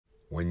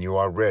When you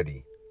are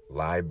ready,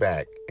 lie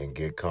back and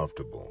get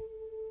comfortable.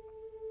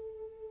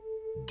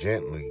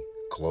 Gently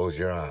close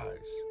your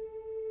eyes.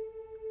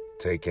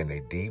 Take in a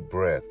deep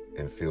breath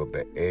and feel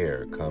the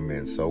air come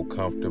in so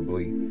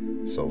comfortably,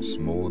 so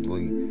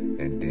smoothly,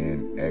 and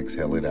then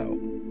exhale it out.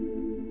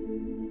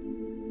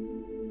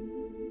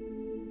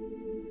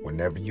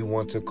 Whenever you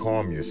want to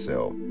calm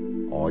yourself,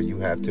 all you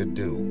have to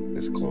do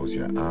is close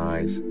your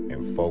eyes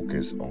and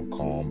focus on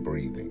calm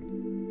breathing.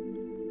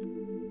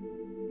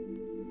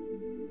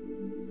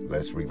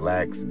 Let's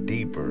relax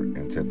deeper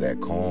into that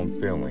calm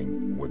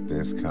feeling with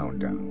this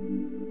countdown.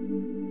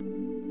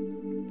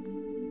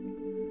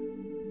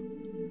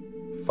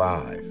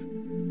 5.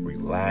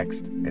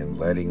 Relaxed and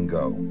letting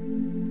go.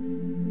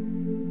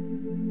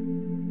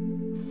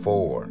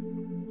 4.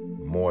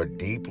 More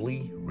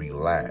deeply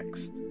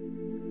relaxed.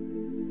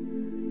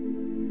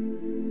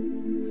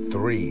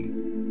 3.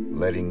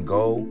 Letting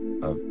go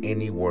of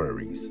any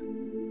worries.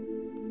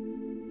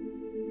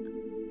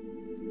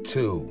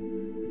 2.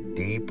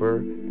 Deeper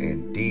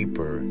and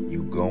deeper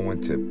you go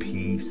into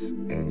peace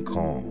and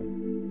calm.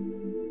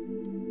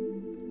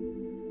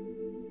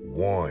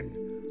 1.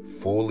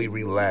 Fully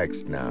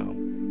relaxed now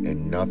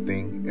and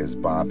nothing is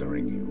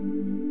bothering you.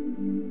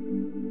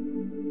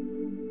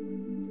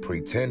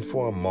 Pretend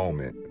for a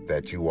moment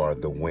that you are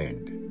the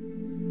wind.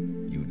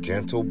 You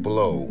gentle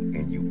blow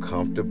and you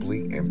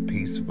comfortably and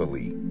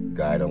peacefully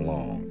guide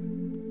along.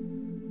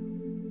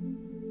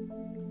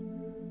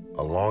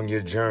 Along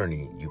your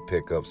journey, you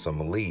pick up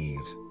some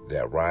leaves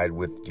that ride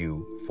with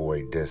you for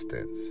a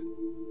distance.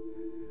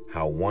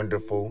 How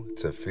wonderful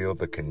to feel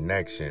the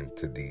connection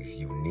to these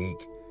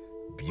unique,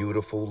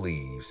 beautiful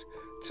leaves,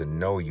 to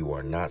know you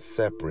are not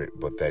separate,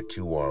 but that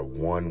you are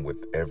one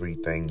with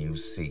everything you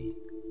see.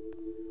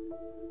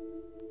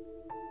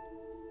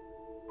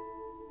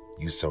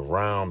 You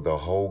surround the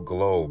whole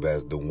globe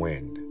as the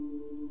wind.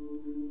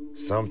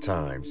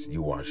 Sometimes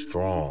you are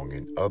strong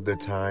and other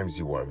times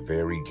you are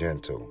very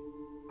gentle.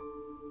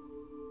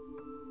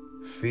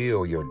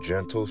 Feel your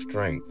gentle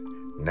strength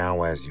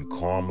now as you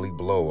calmly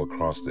blow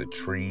across the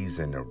trees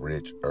and the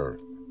rich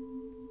earth.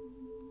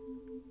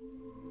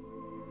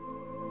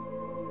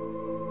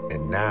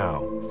 And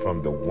now,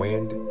 from the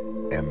wind,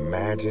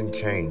 imagine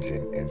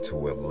changing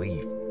into a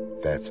leaf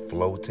that's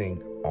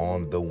floating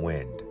on the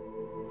wind.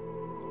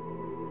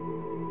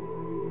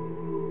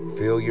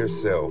 Feel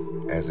yourself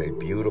as a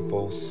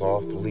beautiful,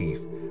 soft leaf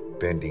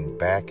bending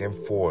back and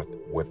forth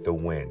with the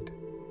wind,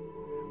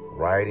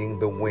 riding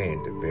the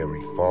wind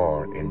very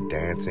far and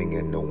dancing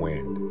in the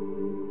wind.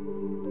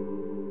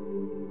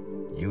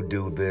 You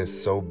do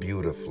this so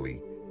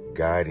beautifully,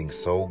 guiding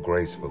so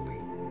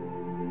gracefully.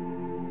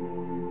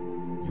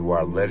 You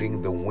are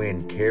letting the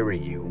wind carry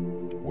you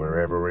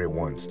wherever it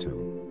wants to.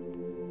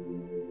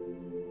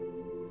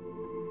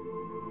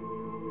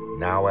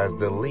 Now as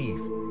the leaf,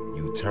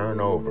 you turn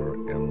over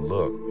and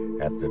look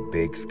at the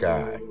big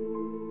sky.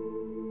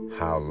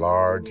 How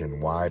large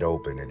and wide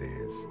open it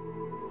is.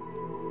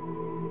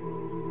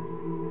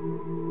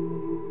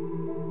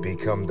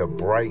 Become the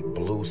bright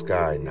blue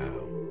sky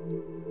now.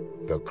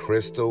 The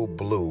crystal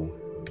blue,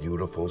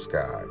 beautiful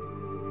sky.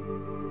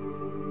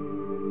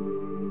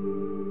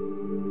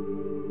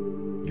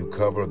 You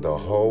cover the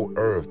whole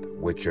earth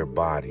with your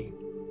body.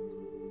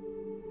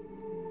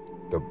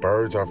 The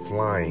birds are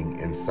flying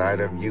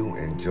inside of you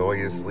and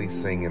joyously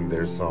singing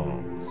their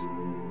songs.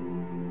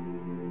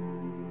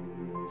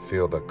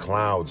 Feel the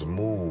clouds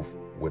move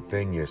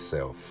within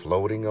yourself,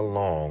 floating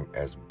along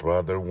as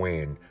Brother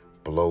Wind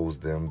blows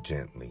them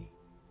gently.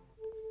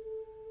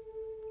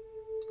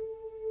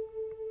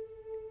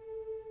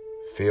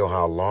 Feel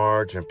how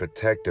large and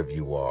protective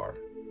you are.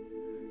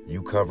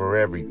 You cover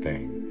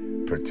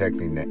everything,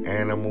 protecting the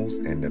animals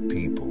and the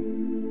people.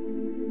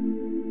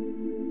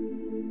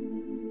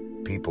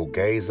 People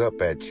gaze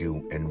up at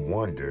you and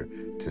wonder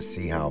to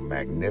see how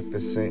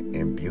magnificent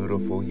and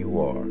beautiful you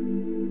are.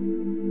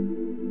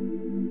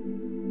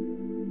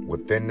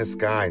 Within the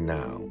sky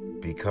now,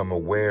 become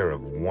aware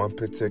of one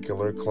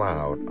particular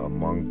cloud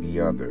among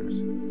the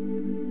others.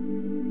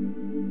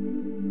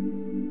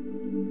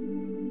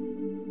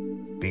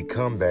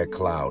 Become that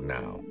cloud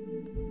now.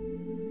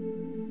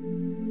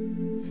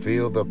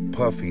 Feel the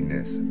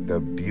puffiness, the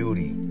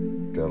beauty,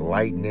 the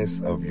lightness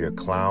of your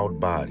cloud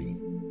body.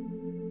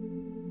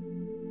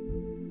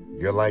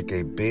 You're like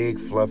a big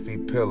fluffy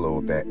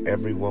pillow that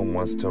everyone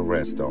wants to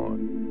rest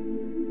on.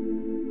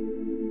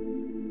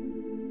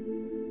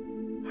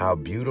 How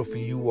beautiful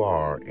you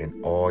are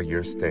in all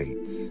your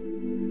states.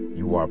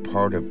 You are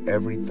part of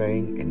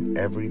everything and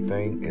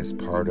everything is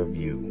part of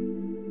you.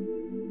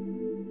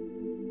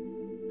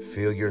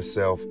 Feel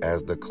yourself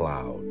as the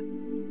cloud.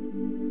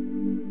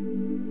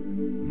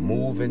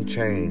 Move and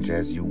change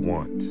as you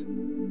want.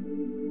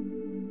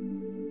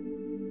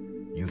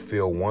 You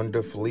feel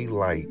wonderfully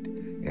light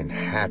and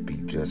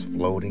happy just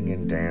floating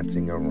and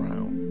dancing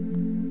around.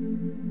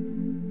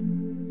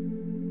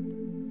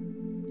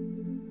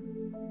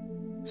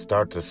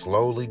 Start to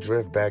slowly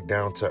drift back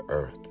down to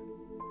earth,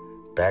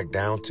 back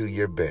down to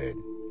your bed,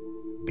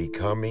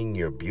 becoming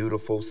your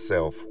beautiful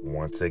self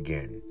once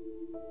again.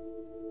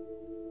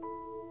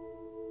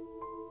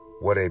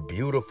 What a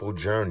beautiful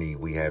journey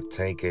we have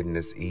taken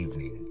this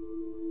evening.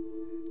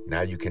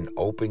 Now you can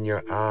open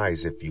your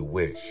eyes if you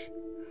wish,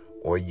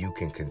 or you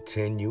can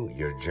continue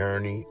your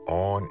journey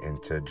on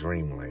into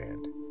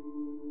dreamland.